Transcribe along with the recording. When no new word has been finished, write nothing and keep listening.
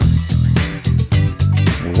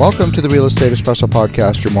Welcome to the Real Estate Espresso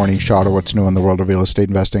Podcast, your morning shot of what's new in the world of real estate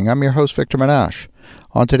investing. I'm your host, Victor Menashe.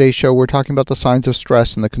 On today's show, we're talking about the signs of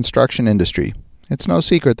stress in the construction industry. It's no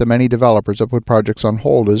secret that many developers have put projects on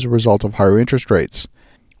hold as a result of higher interest rates.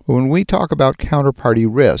 When we talk about counterparty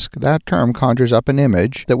risk, that term conjures up an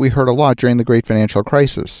image that we heard a lot during the Great Financial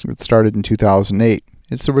Crisis. It started in 2008.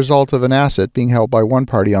 It's the result of an asset being held by one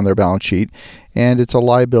party on their balance sheet, and it's a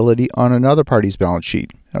liability on another party's balance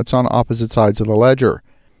sheet. That's on opposite sides of the ledger.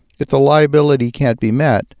 If the liability can't be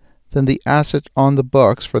met, then the asset on the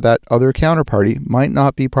books for that other counterparty might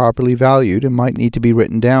not be properly valued and might need to be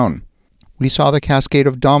written down. We saw the cascade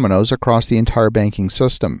of dominoes across the entire banking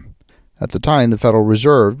system. At the time, the Federal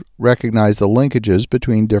Reserve recognized the linkages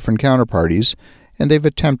between different counterparties, and they've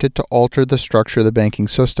attempted to alter the structure of the banking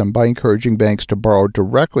system by encouraging banks to borrow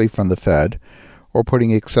directly from the Fed or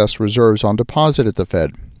putting excess reserves on deposit at the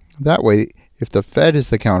Fed. That way, if the Fed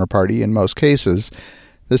is the counterparty in most cases,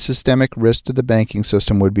 the systemic risk to the banking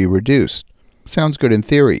system would be reduced. Sounds good in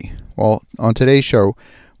theory. Well, on today's show,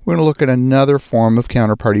 we're going to look at another form of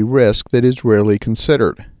counterparty risk that is rarely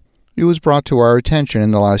considered. It was brought to our attention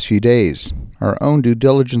in the last few days. Our own due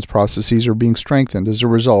diligence processes are being strengthened as a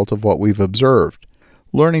result of what we've observed.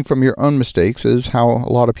 Learning from your own mistakes is how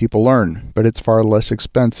a lot of people learn, but it's far less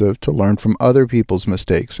expensive to learn from other people's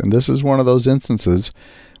mistakes. And this is one of those instances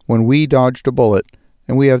when we dodged a bullet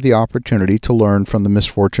and we have the opportunity to learn from the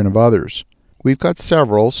misfortune of others. We've got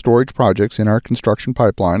several storage projects in our construction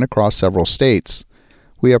pipeline across several states.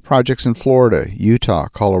 We have projects in Florida, Utah,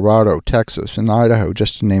 Colorado, Texas, and Idaho,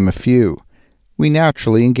 just to name a few. We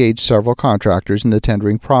naturally engaged several contractors in the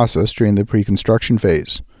tendering process during the pre-construction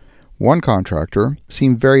phase. One contractor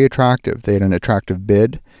seemed very attractive. They had an attractive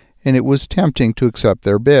bid, and it was tempting to accept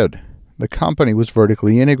their bid. The company was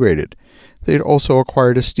vertically integrated. They had also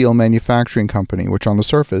acquired a steel manufacturing company, which on the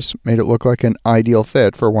surface made it look like an ideal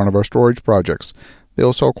fit for one of our storage projects. They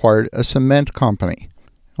also acquired a cement company.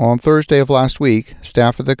 On Thursday of last week,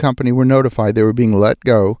 staff at the company were notified they were being let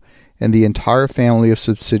go, and the entire family of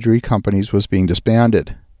subsidiary companies was being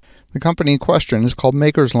disbanded. The company in question is called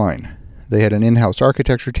Makers Line. They had an in-house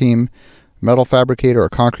architecture team, a metal fabricator, a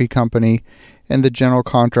concrete company, and the general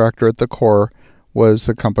contractor at the core was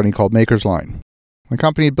the company called Makers Line. The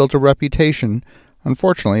company had built a reputation,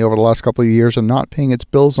 unfortunately, over the last couple of years of not paying its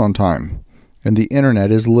bills on time, and the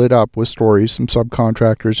internet is lit up with stories from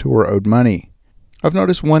subcontractors who were owed money. I've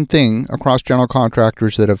noticed one thing across general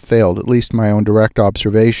contractors that have failed, at least my own direct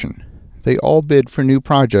observation. They all bid for new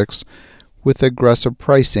projects with aggressive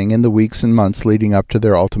pricing in the weeks and months leading up to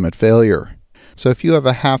their ultimate failure. So if you have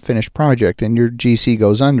a half-finished project and your GC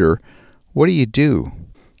goes under, what do?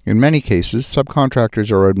 In many cases,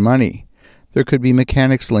 subcontractors are owed money. There could be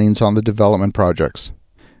mechanics liens on the development projects.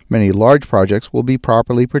 Many large projects will be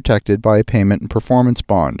properly protected by a payment and performance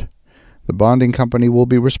bond. The bonding company will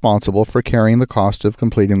be responsible for carrying the cost of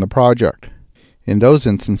completing the project. In those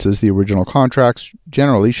instances, the original contracts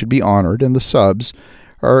generally should be honored and the subs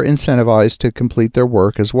are incentivized to complete their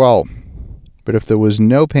work as well. But if there was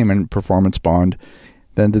no payment and performance bond,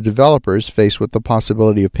 then the developers faced with the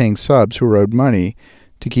possibility of paying subs who are owed money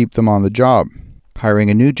to keep them on the job.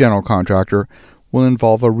 Hiring a new general contractor will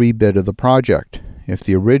involve a rebid of the project. If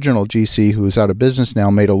the original GC, who is out of business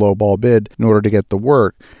now, made a low-ball bid in order to get the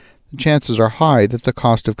work, the chances are high that the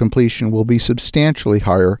cost of completion will be substantially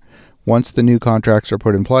higher once the new contracts are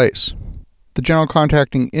put in place. The general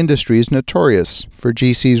contracting industry is notorious for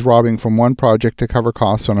GCs robbing from one project to cover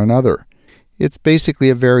costs on another. It's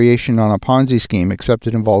basically a variation on a Ponzi scheme, except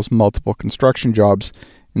it involves multiple construction jobs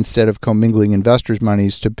instead of commingling investors'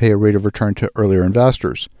 monies to pay a rate of return to earlier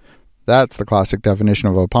investors. That's the classic definition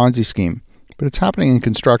of a Ponzi scheme, but it's happening in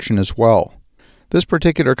construction as well. This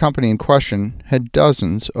particular company in question had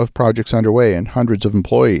dozens of projects underway and hundreds of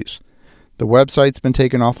employees. The website's been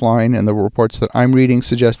taken offline, and the reports that I'm reading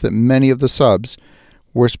suggest that many of the subs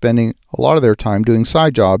were spending a lot of their time doing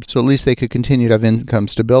side jobs so at least they could continue to have income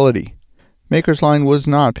stability. Makers Line was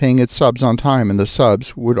not paying its subs on time, and the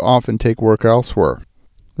subs would often take work elsewhere.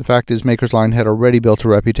 The fact is, Makers Line had already built a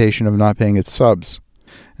reputation of not paying its subs,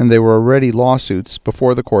 and there were already lawsuits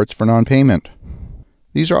before the courts for non-payment.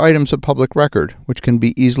 These are items of public record, which can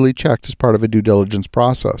be easily checked as part of a due diligence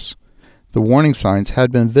process. The warning signs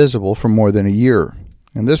had been visible for more than a year.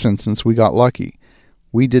 In this instance, we got lucky.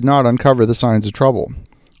 We did not uncover the signs of trouble,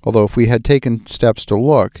 although if we had taken steps to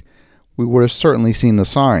look, we would have certainly seen the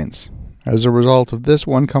signs. As a result of this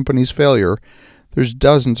one company's failure, there's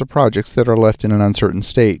dozens of projects that are left in an uncertain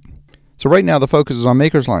state. So right now the focus is on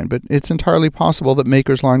Makers Line, but it's entirely possible that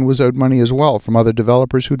Makers Line was owed money as well from other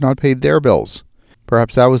developers who'd not paid their bills.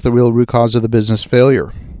 Perhaps that was the real root cause of the business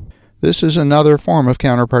failure. This is another form of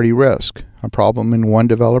counterparty risk, a problem in one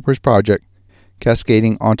developer's project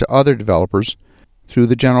cascading onto other developers through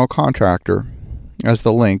the general contractor. As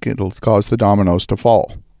the link, it'll cause the dominoes to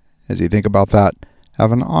fall. As you think about that,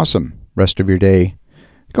 have an awesome rest of your day.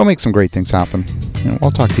 Go make some great things happen, and I'll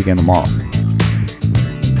talk to you again tomorrow.